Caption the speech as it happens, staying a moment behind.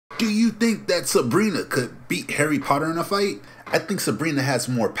Do you think that Sabrina could beat Harry Potter in a fight? I think Sabrina has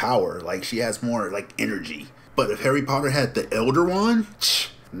more power, like she has more like energy. But if Harry Potter had the Elder Wand,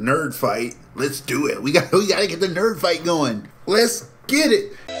 nerd fight, let's do it. We gotta get the nerd fight going. Let's get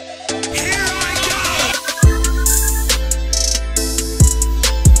it. Here I go.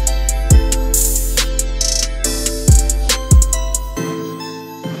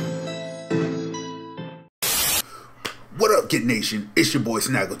 What up, Kid Nation? It's your boy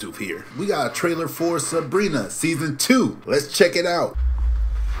Snaggletooth here. We got a trailer for Sabrina Season 2. Let's check it out.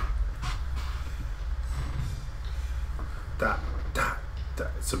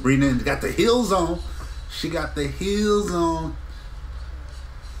 Sabrina got the heels on. She got the heels on.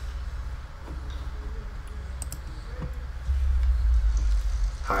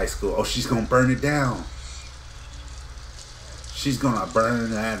 High school. Oh, she's gonna burn it down. She's gonna burn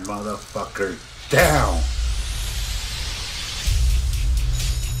that motherfucker down.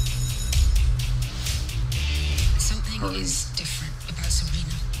 Something is different about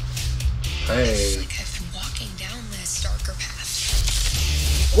Sabrina. Hey. It's like I've been walking down this darker path.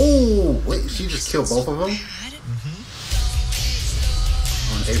 Oh, wait, she just killed both of them? On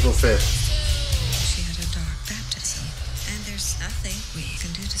April 5th. She had a dark baptism, and there's nothing we can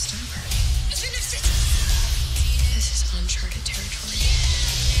do to stop her. This is uncharted territory.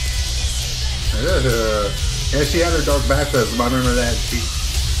 Yeah, she had her dark baptism. I remember that. Do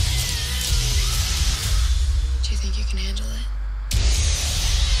you think you can handle it?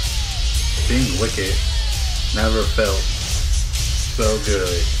 Being wicked never felt so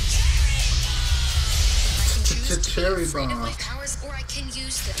good. Cherry bomb. Or I can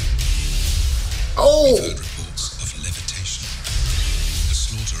use them. Oh! We've heard reports of levitation, the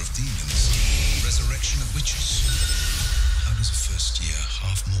slaughter of demons, resurrection of witches. How does a first-year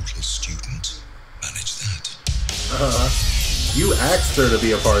half-mortal student manage that? You asked her to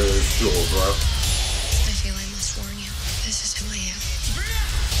be a part of this school, bro. I feel I must warn you. This is who I am.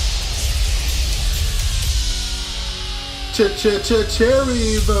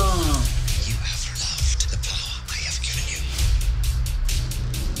 Cherry bomb. You have loved the power I have given you.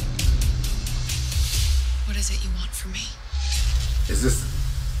 What is it you want from me? Is this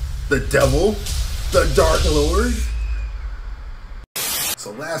the devil? The Dark Lord?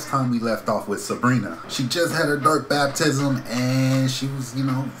 So last time we left off with Sabrina, she just had her dark baptism and she was,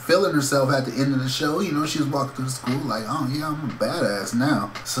 feeling herself at the end of the show. She was walking through the school like, oh yeah, I'm a badass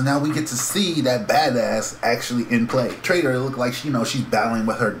now. So now we get to see that badass actually in play. Traitor looked like, she's battling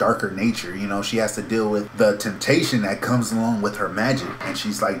with her darker nature. She has to deal with the temptation that comes along with her magic. And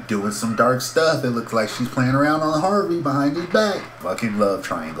she's like doing some dark stuff. It looks like she's playing around on Harvey behind his back. Fucking love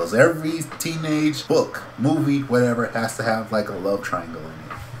triangles. Every teenage book, movie, whatever, has to have like a love triangle in it.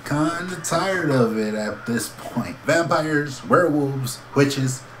 Kinda tired of it at this point. Vampires, werewolves,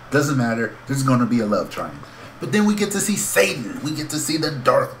 witches, doesn't matter. There's gonna be a love triangle. But then we get to see Satan. We get to see the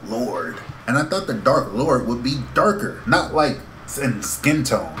Dark Lord. And I thought the Dark Lord would be darker. Not like in skin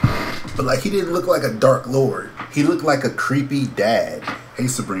tone. But like he didn't look like a Dark Lord. He looked like a creepy dad. Hey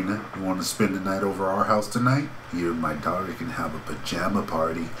Sabrina, you want to spend the night over our house tonight? You and my daughter can have a pajama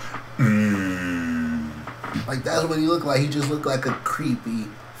party. Like that's what he looked like. He just looked like a creepy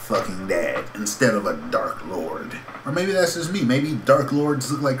fucking dad instead of a Dark Lord. Or maybe that's just me. Maybe Dark Lords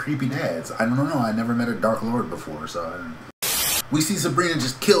look like creepy dads. I don't know. I never met a Dark Lord before, so I don't. We see Sabrina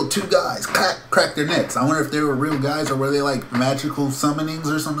just kill two guys, crack their necks. I wonder if they were real guys or were they like magical summonings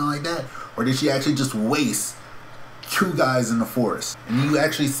or something like that? Or did she actually just waste two guys in the forest? And you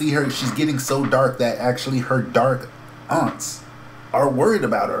actually see her, she's getting so dark that actually her dark aunts are worried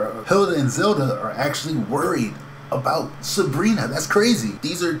about her. Hilda and Zelda are actually worried about Sabrina. That's crazy.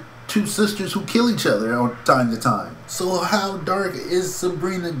 These are two sisters who kill each other from time to time. So how dark is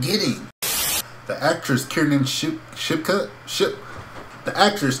Sabrina getting? The actress Kiernan Shipka.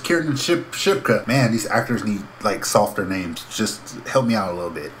 Man, these actors need like softer names. Just help me out a little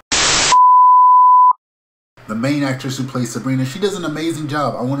bit. The main actress who plays Sabrina, she does an amazing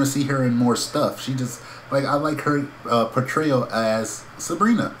job. I want to see her in more stuff. She just, I like her portrayal as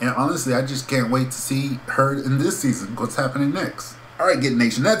Sabrina. And honestly, I just can't wait to see her in this season. What's happening next? Alright, Get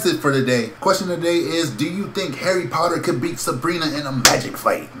Nation, that's it for today. Question of the day is, do you think Harry Potter could beat Sabrina in a magic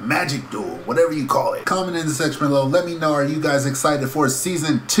fight? Magic duel, whatever you call it. Comment in the section below. Let me know, are you guys excited for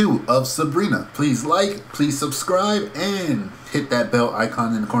Season 2 of Sabrina? Please like, please subscribe, and hit that bell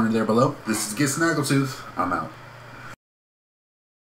icon in the corner there below. This is Get Snaggletooth. I'm out.